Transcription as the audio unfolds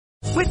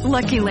With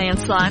Lucky Land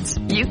Slots,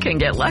 you can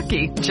get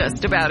lucky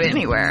just about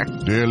anywhere.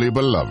 Dearly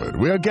beloved,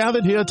 we are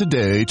gathered here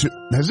today to...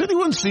 Has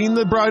anyone seen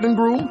the bride and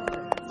groom?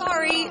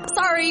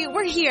 Sorry,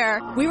 we're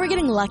here. We were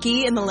getting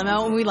lucky in the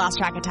limo and we lost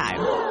track of time.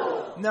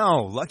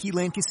 No, Lucky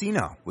Land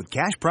Casino, with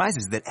cash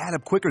prizes that add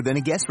up quicker than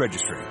a guest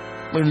registry.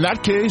 In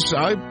that case,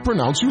 I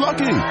pronounce you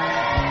lucky.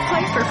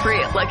 Play for free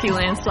at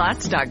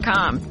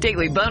LuckyLandSlots.com.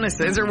 Daily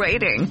bonuses are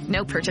waiting.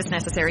 No purchase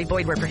necessary.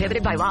 Void where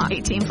prohibited by law.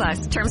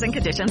 18+. Terms and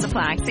conditions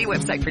apply. See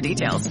website for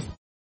details.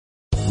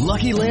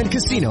 Lucky Land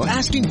Casino,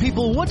 asking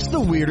people, what's the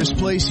weirdest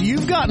place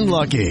you've gotten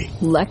lucky?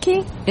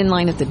 Lucky? In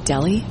line at the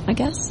deli, I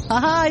guess?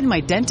 Aha, in my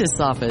dentist's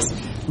office.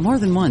 More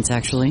than once,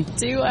 actually.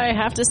 Do I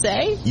have to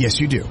say? Yes,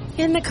 you do.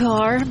 In the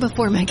car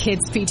before my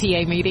kids'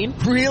 PTA meeting.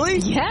 Really?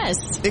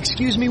 Yes.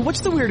 Excuse me,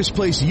 what's the weirdest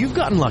place you've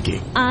gotten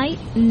lucky? I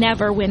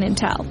never win and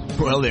tell.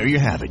 Well, there you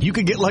have it. You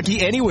can get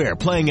lucky anywhere,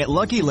 playing at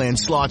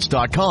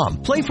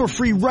LuckyLandSlots.com. Play for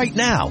free right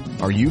now.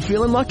 Are you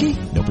feeling lucky?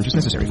 No purchase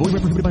necessary. Void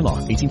where prohibited by law.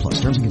 18+.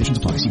 Terms and conditions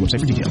apply. See website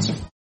for details.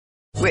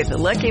 With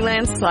Lucky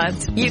Land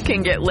Slots, you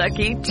can get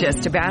lucky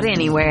just about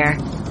anywhere.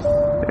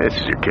 This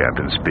is your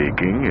captain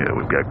speaking.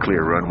 We've got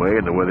clear runway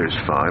and the weather's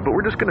fine, but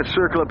we're just going to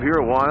circle up here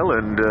a while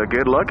and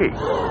get lucky.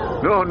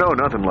 No,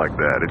 nothing like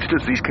that. It's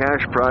just these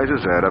cash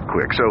prizes add up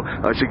quick. So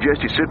I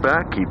suggest you sit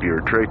back, keep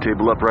your tray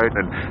table upright,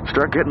 and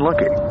start getting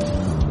lucky.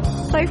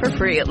 Play for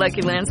free at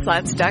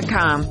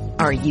LuckyLandSlots.com.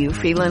 Are you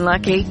feeling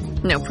lucky?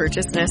 No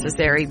purchase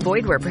necessary.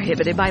 Void where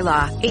prohibited by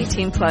law.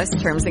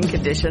 18+ terms and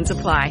conditions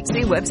apply.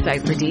 See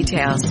website for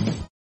details.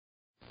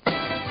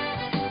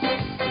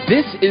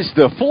 This is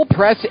the Full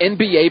Press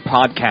NBA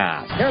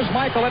podcast. Here's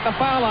Michael at the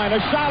foul line. A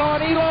shot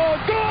on Elo.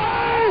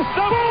 Good!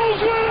 The Bulls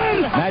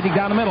win! Magic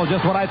down the middle,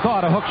 just what I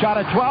thought. A hook shot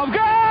at 12.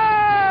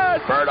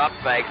 Good! Bird up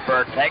fakes.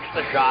 Bird takes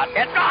the shot.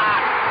 It's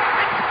gone!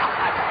 It's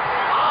gone!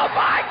 Oh,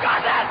 my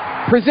goodness!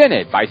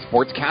 Presented by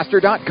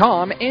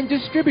Sportscaster.com and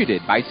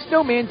distributed by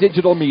Snowman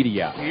Digital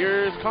Media.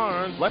 Here's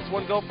Carnes. Lets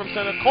one go from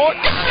center court.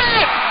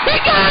 He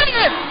got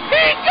it!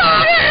 He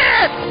got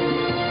it!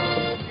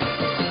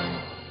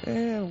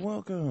 And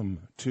welcome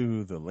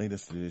to the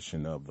latest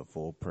edition of the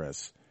Full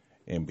Press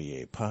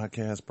NBA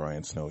podcast.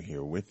 Brian Snow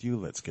here with you.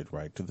 Let's get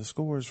right to the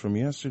scores from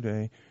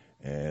yesterday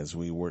as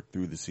we work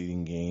through the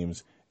seeding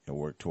games and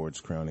work towards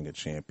crowning a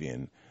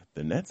champion.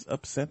 The Nets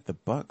upset the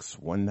Bucks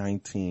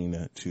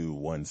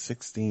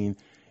 119-116.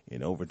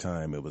 In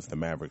overtime, it was the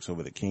Mavericks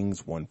over the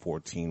Kings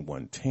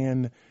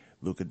 114-110.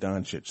 Luka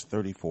Doncic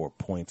 34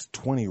 points,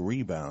 20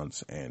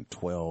 rebounds, and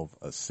 12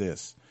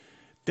 assists.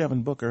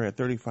 Devin Booker had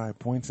 35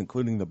 points,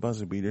 including the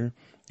buzzer beater,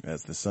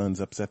 as the Suns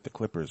upset the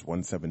Clippers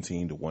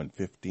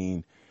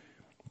 117-115.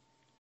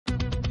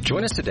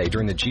 Join us today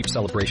during the Jeep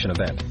Celebration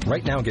event.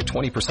 Right now, get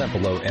 20%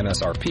 below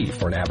MSRP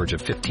for an average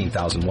of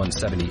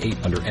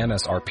 $15,178 under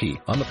MSRP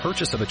on the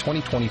purchase of a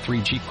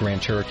 2023 Jeep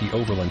Grand Cherokee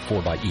Overland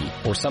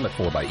 4xE or Summit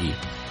 4xE.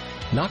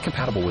 Not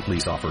compatible with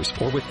lease offers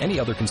or with any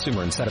other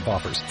consumer incentive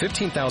offers.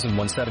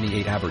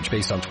 $15,178 average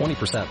based on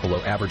 20%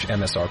 below average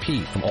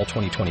MSRP from all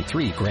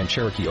 2023 Grand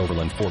Cherokee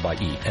Overland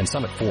 4xE and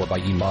Summit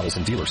 4xE models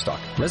in dealer stock.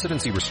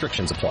 Residency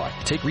restrictions apply.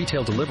 Take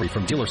retail delivery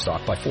from dealer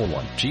stock by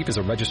 4/1. Jeep is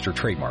a registered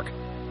trademark.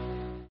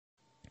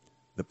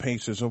 The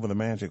Pacers over the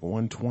Magic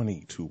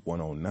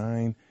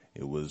 120-109.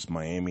 It was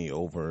Miami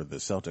over the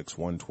Celtics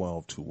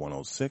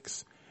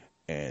 112-106.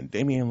 And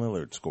Damian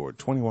Lillard scored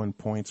 21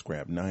 points,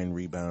 grabbed 9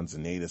 rebounds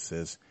and 8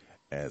 assists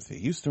as the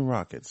Houston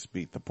Rockets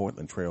beat the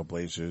Portland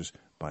Trailblazers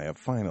by a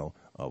final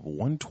of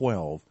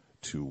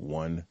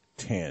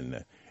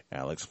 112-110.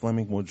 Alex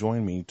Fleming will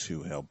join me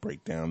to help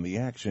break down the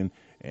action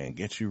and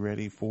get you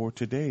ready for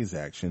today's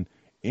action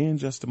in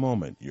just a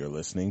moment. You're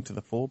listening to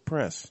the Full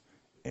Press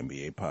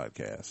NBA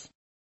podcast.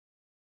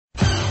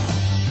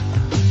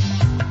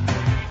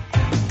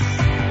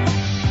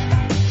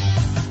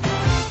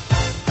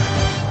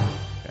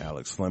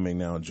 Alex Fleming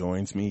now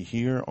joins me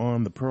here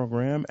on the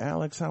program.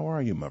 Alex, how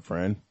are you, my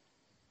friend?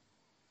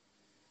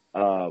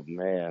 Oh,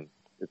 man,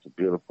 it's a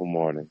beautiful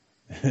morning.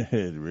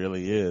 It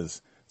really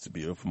is. It's a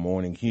beautiful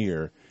morning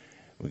here.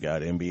 We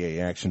got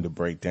NBA action to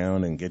break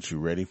down and get you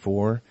ready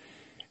for.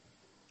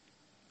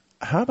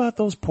 How about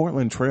those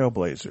Portland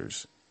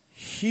Trailblazers?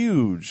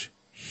 Huge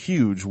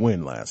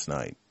win last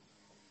night.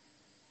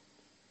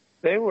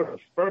 They were the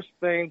first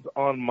things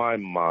on my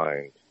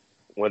mind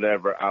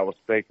whenever I was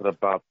thinking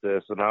about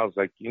this, and I was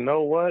like, you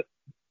know what?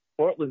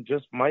 Portland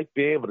just might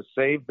be able to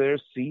save their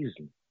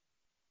season.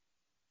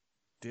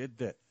 Did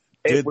they?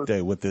 It was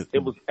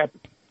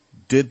epic.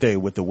 Did they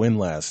with the win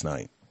last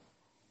night?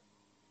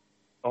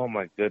 Oh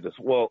my goodness.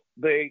 Well,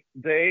 they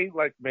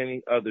like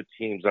many other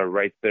teams are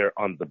right there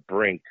on the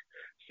brink.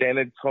 San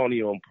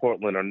Antonio and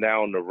Portland are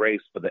now in the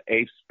race for the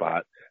 8th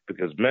spot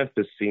because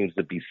Memphis seems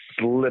to be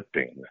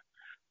slipping.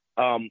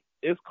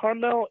 Is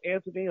Carmelo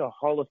Anthony a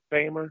Hall of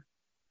Famer?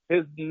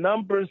 His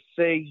numbers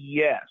say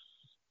yes.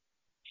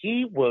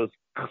 He was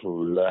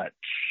clutch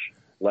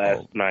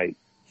last night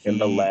in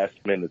the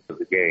last minutes of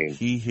the game.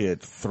 He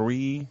hit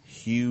 3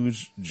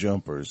 huge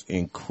jumpers,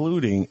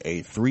 including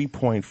a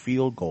 3-point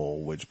field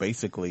goal, which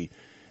basically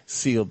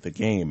sealed the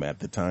game. At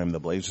the time, the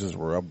Blazers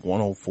were up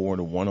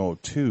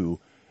 104-102.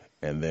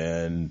 And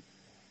then,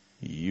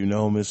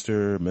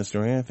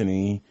 Mr.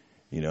 Anthony,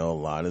 a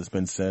lot has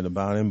been said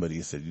about him, but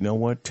he said, you know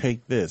what,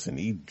 take this. And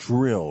he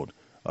drilled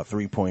a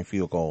 3-point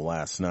field goal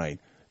last night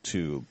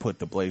to put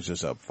the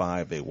Blazers up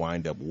 5. They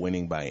wind up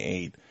winning by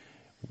 8.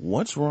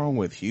 What's wrong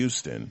with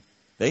Houston?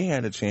 They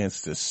had a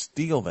chance to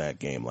steal that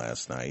game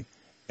last night,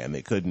 and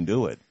they couldn't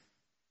do it.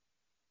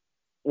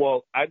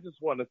 Well, I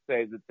just want to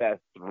say that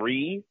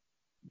 3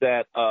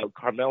 that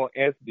Carmelo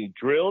Anthony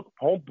drilled,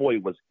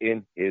 homeboy was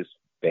in his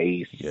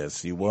face.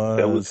 Yes, he was.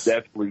 That was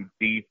definitely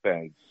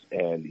defense,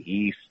 and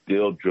he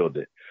still drilled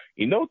it.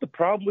 You know what the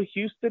problem with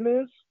Houston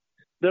is?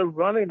 They're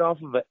running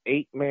off of an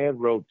 8-man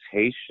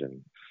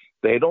rotation.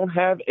 They don't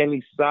have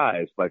any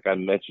size, like I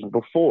mentioned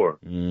before.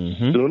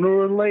 Mm-hmm. Sooner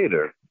or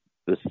later,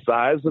 the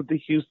size of the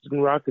Houston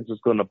Rockets is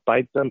going to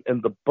bite them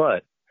in the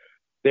butt.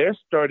 They're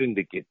starting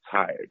to get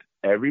tired.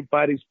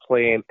 Everybody's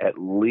playing at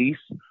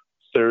least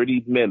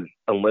 30 minutes,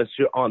 unless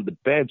you're on the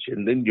bench,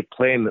 and then you're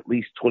playing at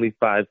least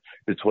 25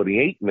 to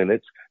 28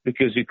 minutes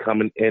because you're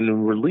coming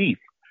in relief.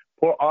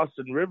 Poor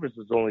Austin Rivers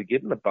is only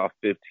getting about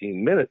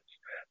 15 minutes.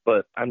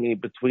 But, I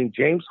mean, between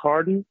James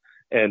Harden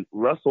and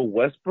Russell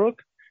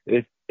Westbrook,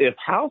 if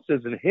House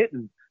isn't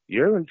hitting,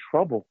 you're in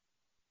trouble.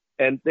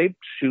 And they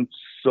shoot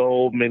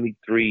so many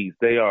threes.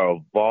 They are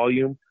a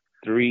volume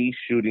 3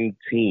 shooting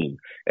team.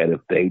 And if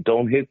they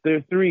don't hit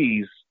their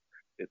threes,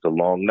 it's a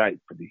long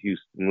night for the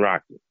Houston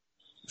Rockets.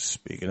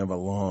 Speaking of a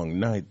long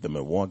night, the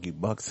Milwaukee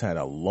Bucks had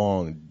a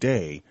long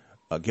day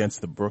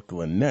against the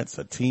Brooklyn Nets,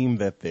 a team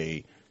that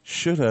they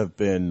should have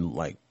been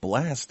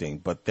blasting,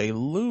 but they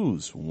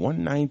lose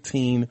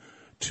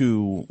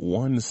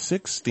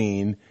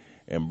 119-116,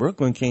 and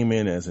Brooklyn came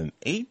in as an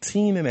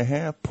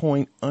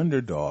 18.5-point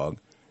underdog,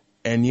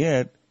 and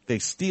yet they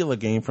steal a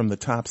game from the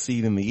top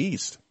seed in the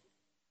East.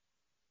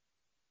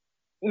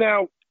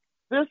 Now,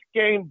 this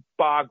game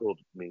boggled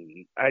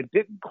me. I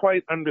didn't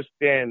quite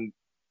understand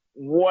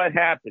what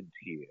happened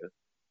here,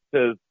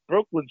 because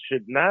Brooklyn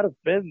should not have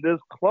been this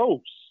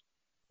close.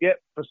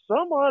 Yet, for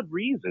some odd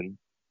reason,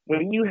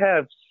 when you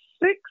have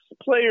 6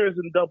 players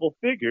in double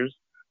figures,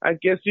 I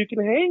guess you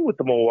can hang with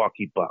the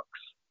Milwaukee Bucks.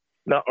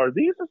 Now, are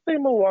these the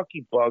same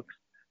Milwaukee Bucks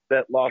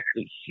that lost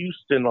to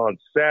Houston on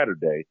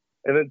Saturday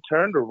and then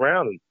turned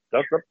around and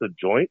stuck up the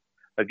joint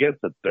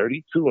against a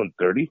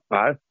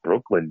 32-35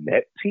 Brooklyn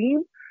Net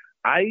team?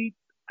 I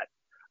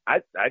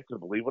couldn't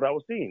believe what I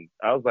was seeing.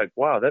 I was like,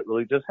 wow, that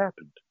really just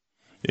happened.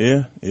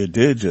 Yeah, it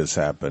did just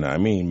happen. I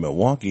mean,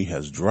 Milwaukee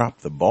has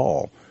dropped the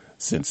ball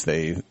since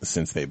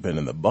they've been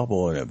in the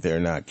bubble, and if they're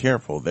not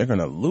careful, they're going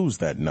to lose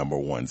that number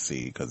 1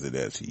 seed because it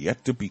has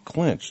yet to be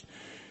clinched.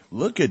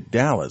 Look at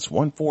Dallas,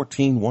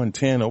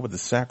 114-110 over the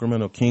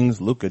Sacramento Kings.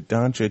 Luka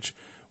Doncic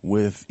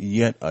with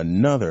yet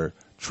another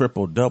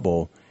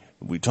triple-double.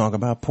 We talk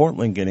about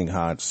Portland getting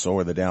hot, so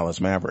are the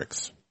Dallas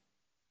Mavericks.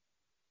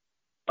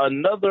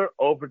 Another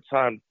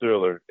overtime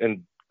thriller,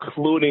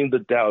 including the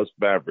Dallas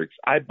Mavericks.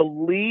 I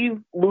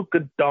believe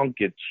Luka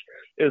Doncic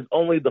is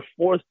only the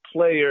 4th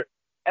player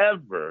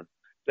ever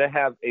to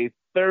have a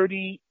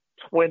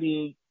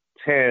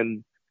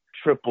 30-20-10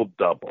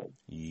 triple-double.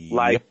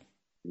 Yep.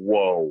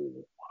 Whoa.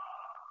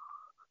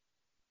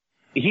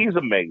 He's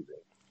amazing.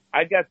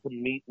 I got to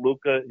meet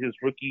Luka his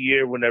rookie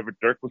year whenever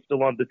Dirk was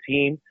still on the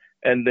team.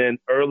 And then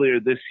earlier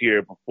this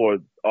year, before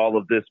all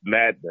of this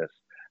madness,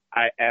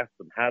 I asked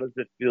him, how does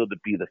it feel to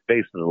be the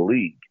face of the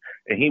league?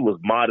 And he was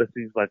modest.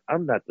 He's like,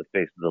 I'm not the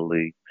face of the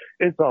league.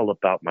 It's all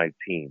about my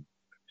team.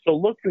 So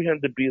look for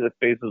him to be the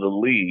face of the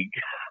league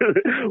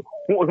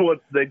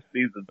once next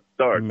season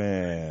starts.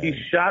 Man. He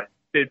shot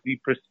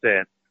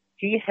 50%.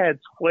 He had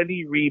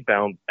 20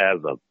 rebounds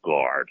as a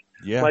guard.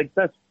 Yeah.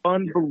 That's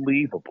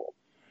unbelievable.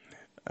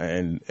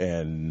 And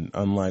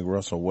unlike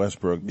Russell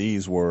Westbrook,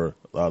 these were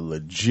a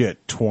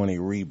legit 20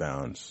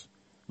 rebounds.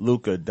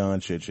 Luka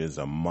Doncic is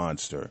a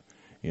monster.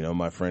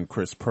 My friend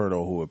Chris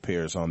Purtle, who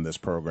appears on this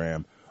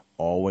program,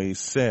 always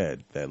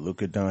said that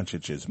Luka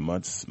Doncic is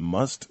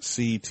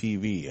must-see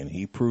TV, and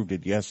he proved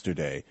it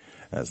yesterday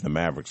as the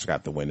Mavericks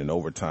got the win in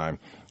overtime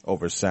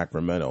over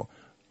Sacramento.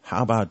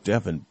 How about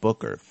Devin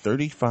Booker?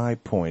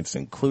 35 points,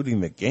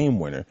 including the game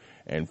winner.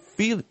 And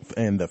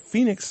the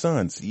Phoenix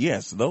Suns,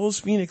 yes, those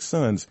Phoenix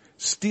Suns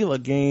steal a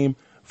game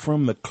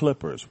from the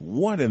Clippers.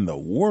 What in the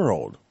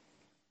world?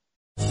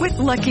 With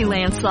Lucky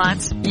Land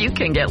Slots, you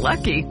can get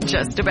lucky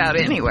just about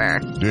anywhere.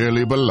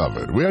 Dearly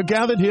beloved, we are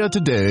gathered here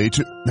today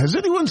to... Has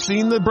anyone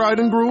seen the bride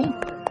and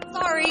groom?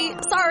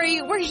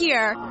 Sorry, we're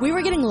here. We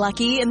were getting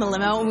lucky in the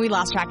limo and we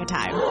lost track of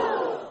time.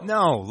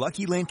 No,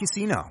 Lucky Land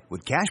Casino,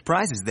 with cash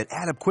prizes that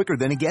add up quicker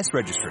than a guest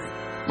registry.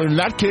 In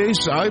that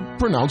case, I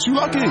pronounce you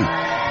lucky.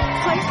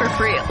 Play for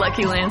free at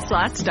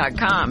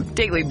LuckyLandSlots.com.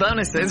 Daily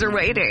bonuses are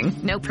waiting.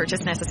 No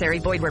purchase necessary.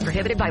 Void where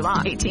prohibited by law.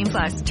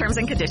 18+. Terms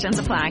and conditions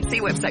apply. See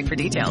website for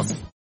details.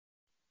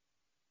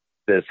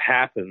 This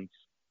happens.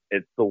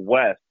 It's the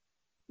West.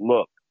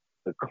 Look,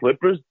 the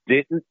Clippers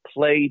didn't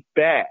play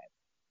bad.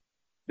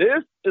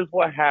 This is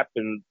what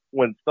happens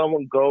when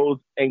someone goes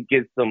and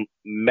gets some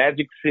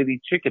Magic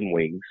City chicken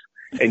wings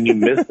and you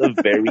miss a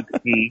very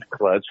key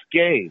clutch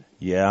game.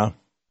 Yeah.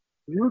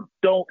 You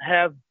don't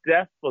have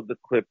depth for the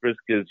Clippers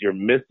because you're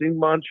missing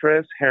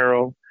Montrezl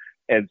Harrell,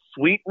 and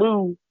Sweet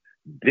Lou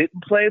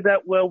didn't play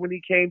that well when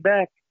he came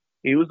back.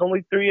 He was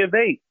only 3 of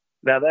 8.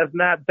 Now, that's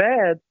not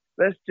bad.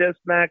 That's just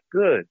not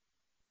good.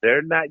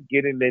 They're not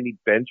getting any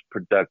bench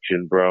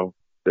production, bro.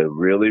 They're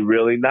really,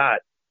 really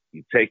not.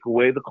 You take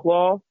away the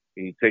Claw,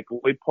 and you take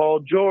away Paul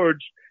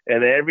George,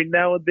 and every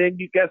now and then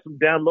you got some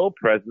down low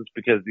presence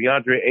because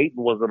DeAndre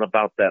Ayton wasn't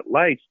about that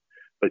life,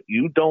 but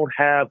you don't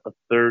have a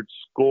third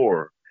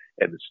scorer,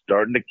 and it's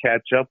starting to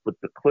catch up with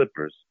the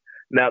Clippers.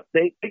 Now,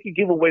 they could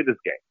give away this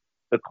game.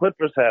 The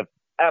Clippers have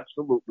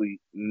absolutely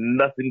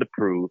nothing to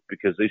prove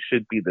because they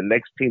should be the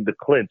next team to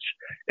clinch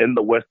in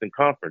the Western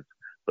Conference,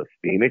 but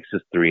Phoenix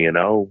is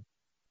 3-0.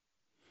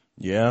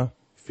 Yeah.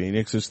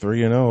 Phoenix is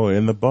 3-0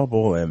 in the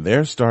bubble, and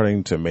they're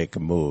starting to make a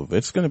move.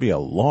 It's going to be a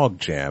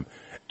logjam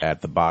at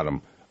the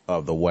bottom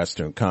of the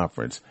Western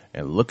Conference.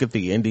 And look at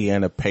the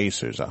Indiana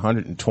Pacers,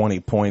 120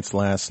 points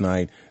last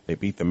night. They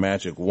beat the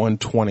Magic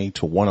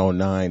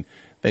 120-109.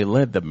 They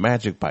led the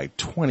Magic by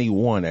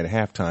 21 at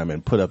halftime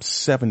and put up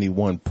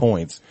 71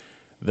 points.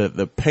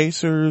 The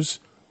Pacers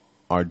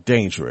are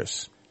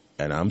dangerous,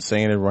 and I'm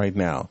saying it right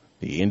now.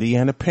 The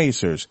Indiana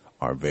Pacers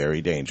are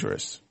very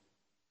dangerous.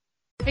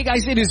 Hey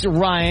guys, it is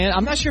Ryan.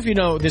 I'm not sure if you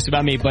know this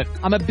about me, but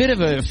I'm a bit of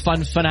a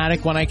fun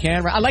fanatic when I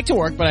can. I like to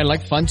work, but I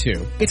like fun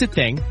too. It's a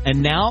thing.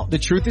 And now the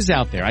truth is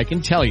out there. I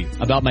can tell you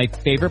about my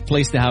favorite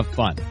place to have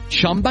fun.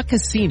 Chumba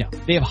Casino.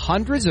 They have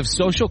hundreds of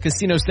social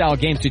casino style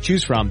games to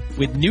choose from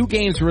with new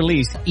games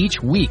released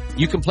each week.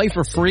 You can play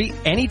for free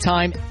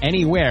anytime,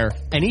 anywhere.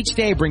 And each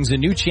day brings a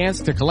new chance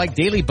to collect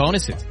daily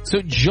bonuses.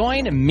 So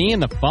join me in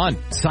the fun.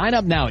 Sign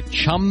up now at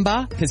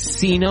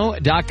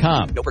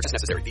ChumbaCasino.com. No purchase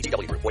necessary.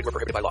 VGW Group. Void where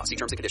prohibited by law. See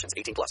terms and conditions.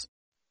 18+.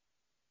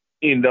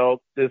 You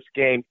know, this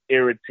game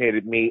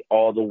irritated me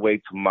all the way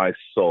to my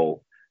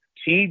soul.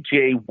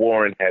 T.J.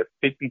 Warren had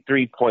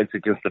 53 points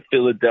against the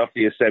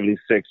Philadelphia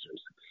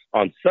 76ers.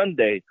 On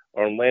Sunday,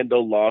 Orlando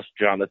lost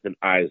Jonathan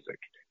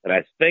Isaac. And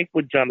I think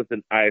with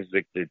Jonathan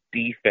Isaac, the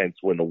defense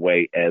went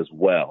away as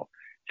well.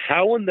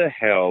 How in the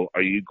hell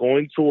are you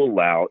going to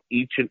allow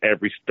each and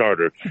every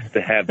starter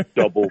to have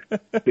double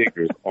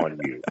figures on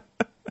you?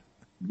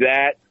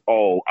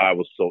 I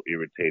was so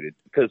irritated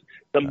because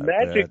the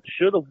Magic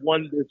should have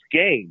won this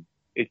game.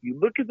 If you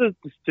look at the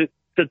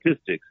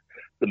statistics,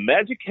 the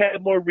Magic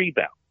had more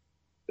rebounds.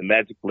 The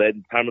Magic led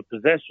in time of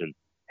possession.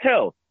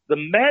 Hell, the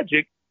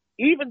Magic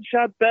even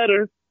shot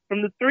better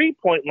from the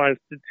three-point line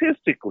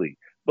statistically.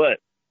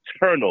 But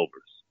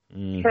turnovers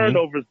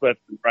left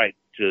and right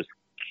just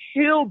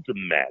killed the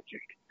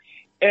Magic.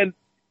 And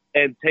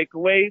take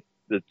away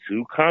the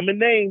two common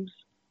names,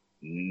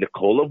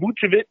 Nikola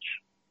Vucevic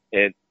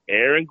and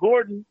Aaron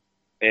Gordon.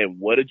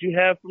 And what did you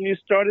have from your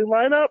starting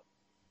lineup?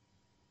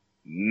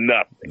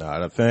 Nothing.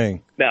 Not a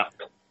thing. Now,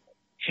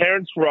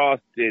 Terrence Ross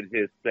did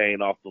his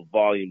thing off the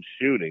volume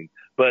shooting,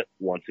 but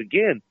once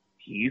again,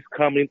 he's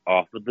coming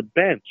off of the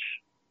bench.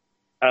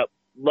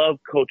 Love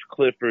Coach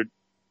Clifford.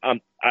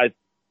 I'm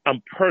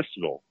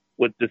personal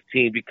with this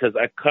team because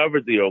I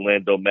covered the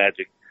Orlando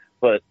Magic,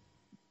 but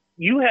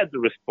you had to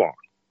respond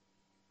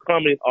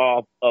coming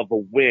off of a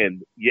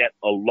win, yet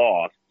a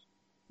loss,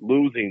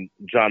 losing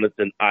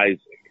Jonathan Isaac.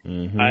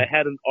 Mm-hmm. I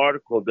had an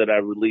article that I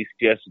released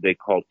yesterday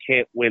called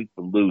Can't Win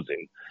for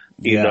Losing.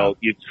 You know,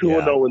 you're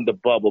 2-0 in the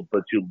bubble,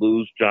 but you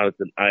lose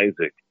Jonathan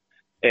Isaac.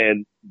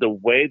 And the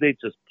way they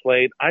just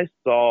played, I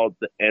saw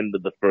the end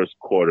of the first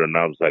quarter, and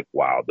I was like,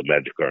 wow, the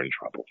Magic are in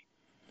trouble.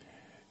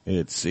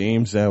 It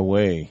seems that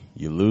way.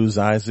 You lose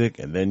Isaac,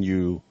 and then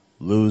you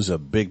lose a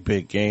big,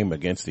 big game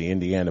against the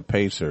Indiana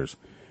Pacers.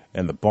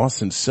 And the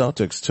Boston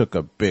Celtics took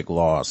a big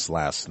loss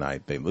last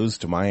night. They lose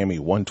to Miami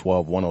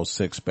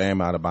 112-106. Bam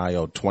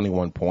Adebayo,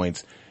 21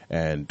 points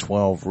and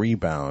 12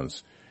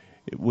 rebounds.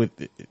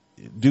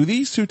 Do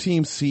these two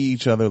teams see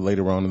each other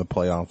later on in the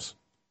playoffs?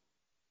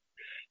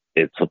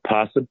 It's a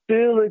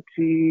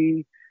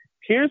possibility.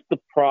 Here's the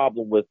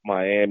problem with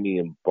Miami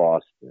and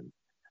Boston.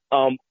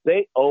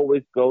 They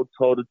always go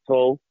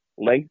toe-to-toe,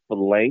 length for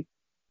length.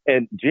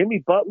 And Jimmy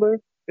Butler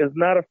is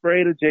not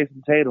afraid of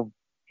Jason Tatum.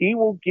 He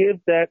will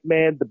give that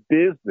man the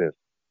business.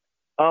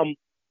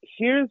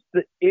 Here's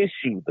the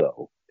issue,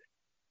 though.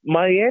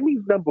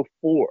 Miami's number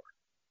 4.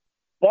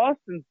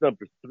 Boston's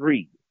number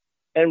 3.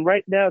 And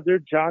right now they're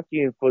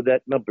jockeying for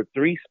that number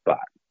 3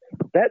 spot.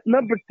 That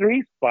number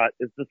 3 spot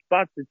is the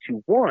spot that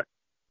you want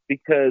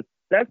because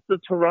that's the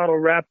Toronto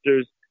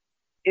Raptors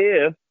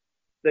if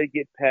they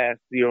get past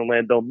the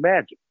Orlando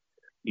Magic.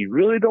 You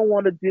really don't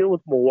want to deal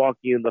with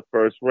Milwaukee in the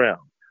first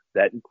round.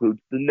 That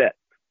includes the Nets.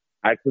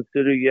 I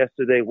consider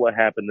yesterday what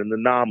happened an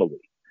anomaly.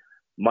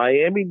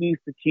 Miami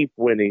needs to keep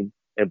winning,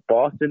 and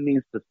Boston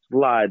needs to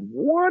slide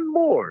one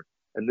more,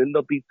 and then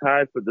they'll be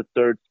tied for the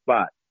 3rd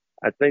spot.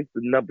 I think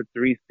the number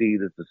 3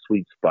 seed is the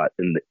sweet spot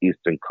in the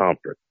Eastern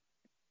Conference.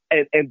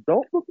 And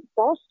don't look at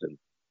Boston.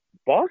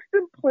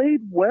 Boston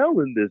played well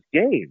in this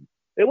game.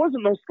 It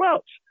wasn't no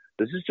slouch.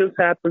 This just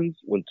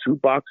happens when 2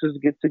 boxers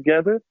get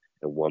together,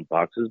 and one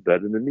boxer is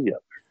better than the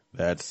other.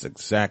 That's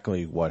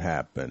exactly what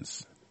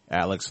happens.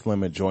 Alex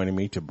Fleming joining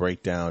me to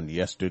break down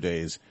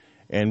yesterday's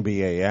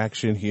NBA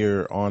action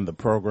here on the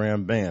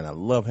program. Man, I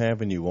love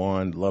having you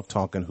on. Love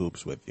talking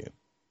hoops with you.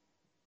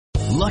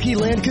 Lucky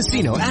Land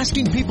Casino,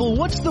 asking people,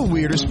 what's the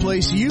weirdest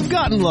place you've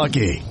gotten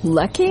lucky?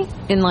 Lucky?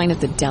 In line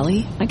at the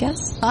deli, I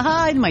guess?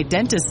 Aha, in my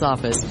dentist's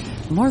office.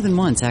 More than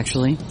once,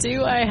 actually.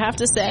 Do I have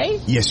to say?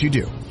 Yes, you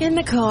do. In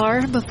the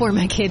car before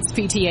my kids'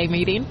 PTA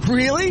meeting.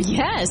 Really?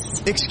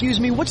 Yes. Excuse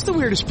me, what's the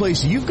weirdest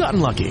place you've gotten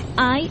lucky?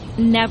 I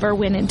never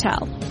win and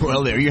tell.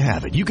 Well, there you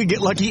have it. You can get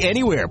lucky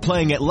anywhere,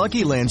 playing at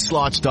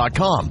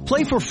LuckyLandSlots.com.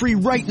 Play for free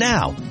right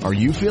now. Are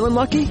you feeling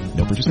lucky?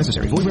 No purchase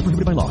necessary. Void where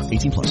prohibited by law.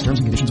 18 plus. Terms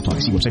and conditions apply.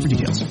 See website for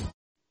details.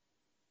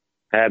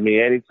 Have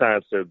me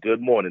anytime, sir.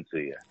 Good morning to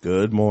you.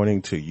 Good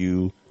morning to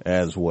you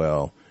as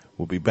well.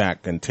 We'll be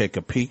back and take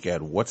a peek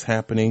at what's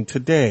happening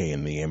today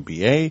in the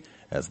NBA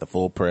as the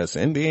Full Press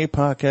NBA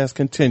podcast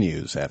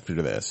continues after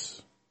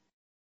this.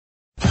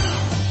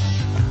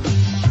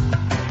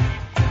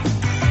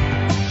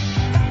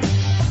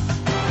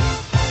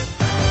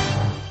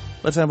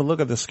 Let's have a look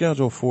at the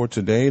schedule for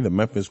today. The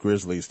Memphis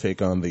Grizzlies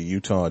take on the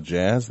Utah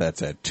Jazz.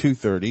 That's at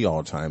 2:30.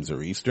 All times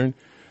are Eastern.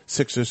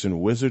 Sixers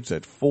and Wizards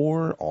at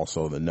 4.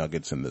 Also the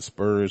Nuggets and the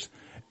Spurs.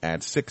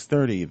 At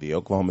 6:30, the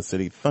Oklahoma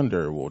City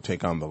Thunder will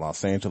take on the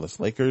Los Angeles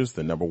Lakers,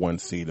 the number 1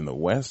 seed in the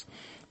West.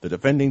 The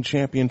defending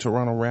champion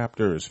Toronto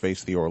Raptors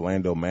face the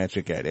Orlando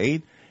Magic at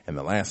 8. And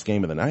the last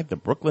game of the night, the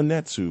Brooklyn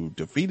Nets, who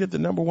defeated the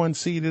number 1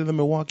 seed in the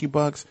Milwaukee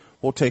Bucks,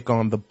 will take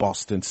on the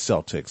Boston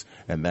Celtics.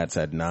 And that's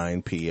at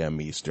 9 p.m.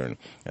 Eastern.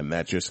 And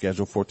that's your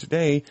schedule for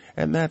today.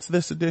 And that's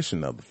this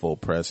edition of the Full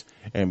Press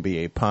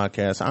NBA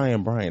podcast. I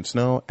am Brian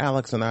Snow.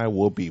 Alex and I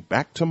will be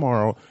back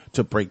tomorrow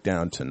to break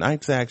down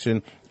tonight's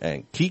action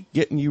and keep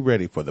getting you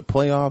ready for the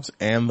playoffs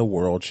and the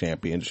World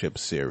Championship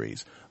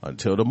Series.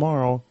 Until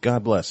tomorrow,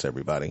 God bless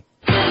everybody.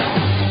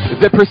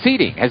 The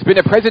proceeding has been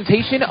a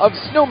presentation of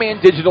Snowman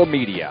Digital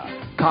Media.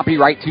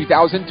 Copyright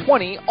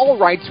 2020, all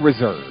rights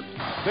reserved.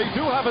 They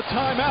do have a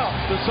timeout.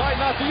 Decide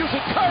not to use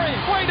it. Curry,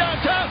 way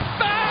downtown.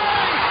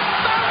 Bang!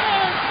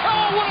 Bang!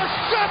 Oh, what a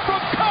shot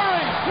from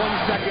Curry!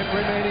 1 second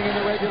remaining in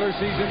the regular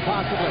season,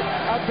 possibly.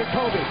 Out to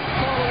Kobe.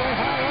 All the way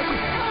high.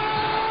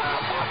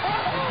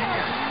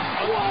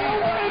 What a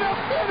way to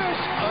finish!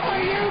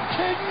 Are you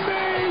kidding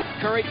me?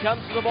 Curry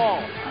comes to the ball,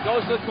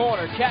 goes to the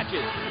corner,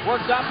 catches,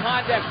 works on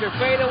Pondexter,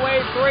 fadeaway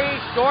 3,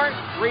 short,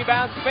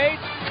 rebound Spade,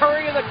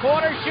 Curry in the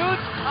corner,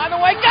 shoots, on the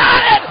way,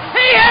 got it!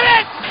 He hit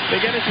it! They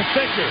get it to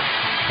Fisher.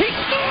 He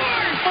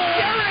scores!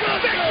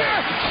 Derek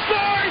Fisher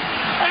scores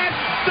at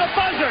the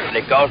buzzer! And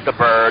it goes to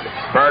Bird,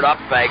 Bird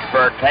up fakes,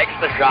 Bird takes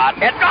the shot,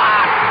 it's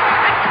gone!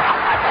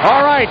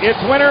 All right,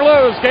 it's win or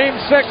lose, game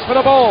 6 for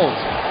the Bulls.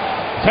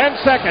 10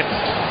 seconds.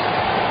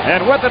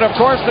 And with it, of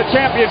course, the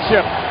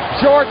championship.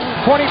 Jordan,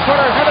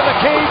 20-footer, head of the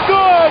key,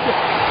 good!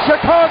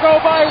 Chicago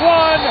by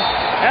 1,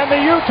 and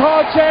the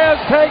Utah Jazz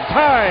take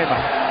time.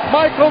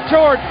 Michael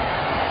Jordan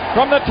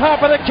from the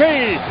top of the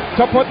key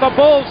to put the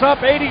Bulls up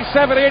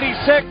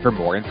 87-86. For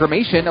more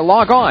information,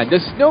 log on to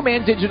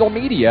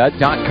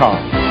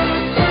snowmandigitalmedia.com.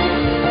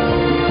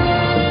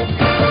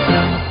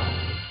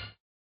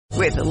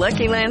 With the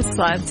Lucky Land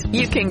Slots,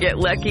 you can get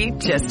lucky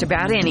just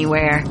about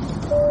anywhere.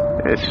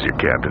 This is your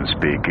captain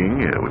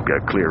speaking. We've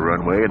got clear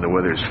runway and the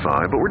weather's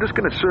fine, but we're just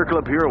going to circle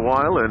up here a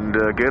while and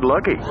get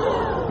lucky.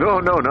 No,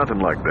 nothing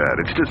like that.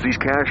 It's just these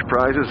cash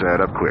prizes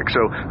add up quick.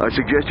 So I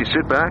suggest you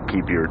sit back,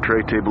 keep your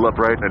tray table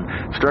upright,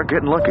 and start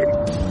getting lucky.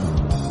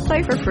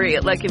 Play for free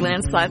at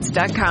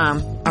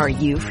LuckyLandSlots.com. Are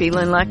you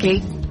feeling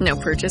lucky? No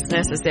purchase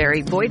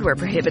necessary. Void where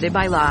prohibited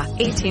by law.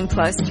 18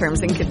 plus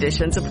terms and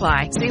conditions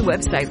apply. See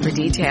website for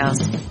details.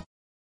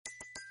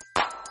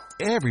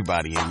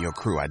 Everybody in your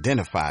crew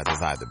identifies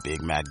as either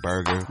Big Mac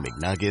Burger,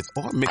 McNuggets,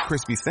 or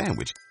McCrispy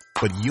Sandwich.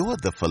 But you're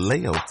the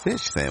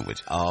Filet-O-Fish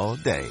Sandwich all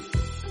day.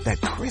 That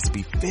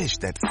crispy fish,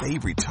 that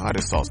savory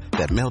tartar sauce,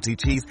 that melty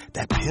cheese,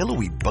 that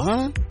pillowy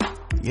bun.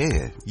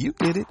 Yeah, you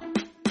get it.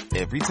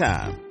 Every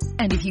time.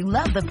 And if you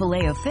love the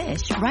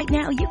Filet-O-Fish, right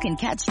now you can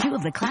catch 2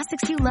 of the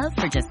classics you love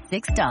for just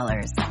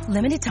 $6.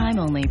 Limited time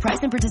only.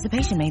 Price and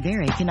participation may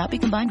vary. Cannot be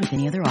combined with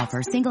any other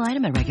offer. Single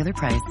item at regular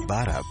price.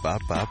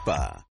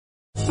 Ba-da-ba-ba-ba.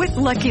 With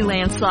Lucky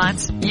Land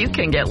Slots, you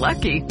can get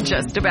lucky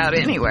just about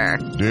anywhere.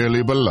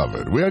 Dearly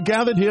beloved, we are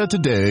gathered here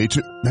today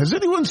to... Has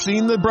anyone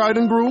seen the bride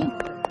and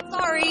groom?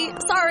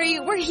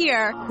 Sorry, we're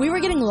here. We were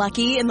getting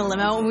lucky in the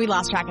limo and we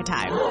lost track of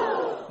time.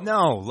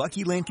 No,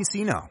 Lucky Land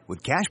Casino,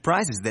 with cash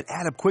prizes that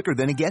add up quicker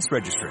than a guest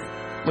registry.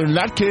 In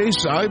that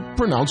case, I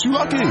pronounce you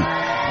lucky.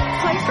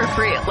 Play for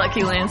free at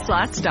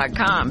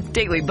LuckyLandSlots.com.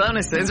 Daily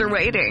bonuses are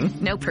waiting.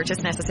 No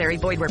purchase necessary.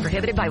 Void where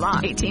prohibited by law.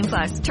 18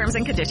 plus. Terms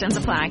and conditions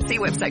apply. See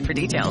website for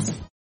details.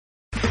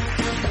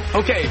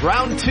 Okay,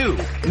 round 2.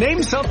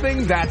 Name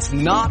something that's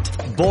not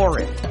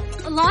boring.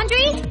 A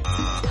laundry?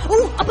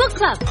 Ooh, a book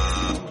club.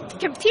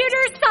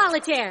 Computer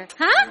solitaire,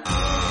 huh?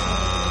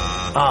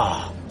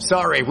 Ah,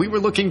 sorry, we were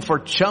looking for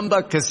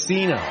Chumba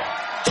Casino.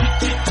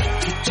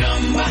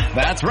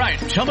 That's right.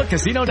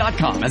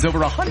 ChumbaCasino.com has over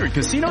 100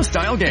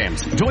 casino-style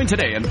games. Join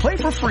today and play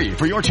for free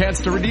for your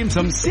chance to redeem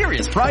some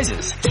serious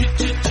prizes.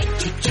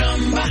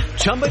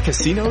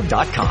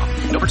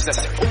 ChumbaCasino.com. No purchase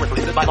necessary. Void where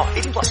prohibited by law.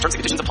 18 plus. Terms and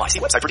conditions apply. See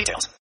website for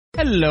details.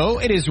 Hello,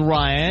 it is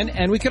Ryan,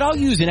 and we could all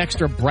use an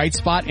extra bright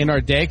spot in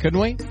our day, couldn't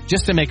we?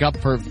 Just to make up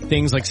for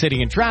things like sitting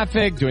in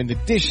traffic, doing the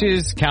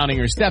dishes, counting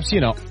your steps,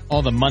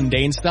 all the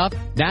mundane stuff.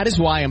 That is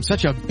why I'm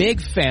such a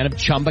big fan of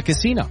Chumba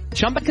Casino.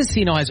 Chumba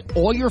Casino has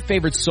all your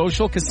favorite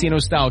social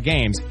casino-style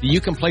games that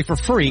you can play for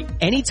free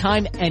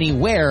anytime,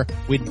 anywhere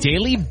with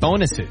daily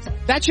bonuses.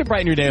 That should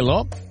brighten your day a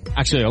little.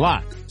 Actually, a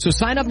lot. So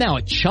sign up now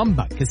at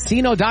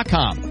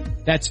ChumbaCasino.com.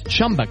 That's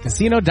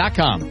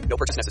ChumbaCasino.com. No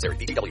purchase necessary.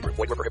 VGW Group.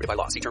 Void where prohibited by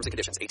law. See terms and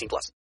conditions. 18 plus.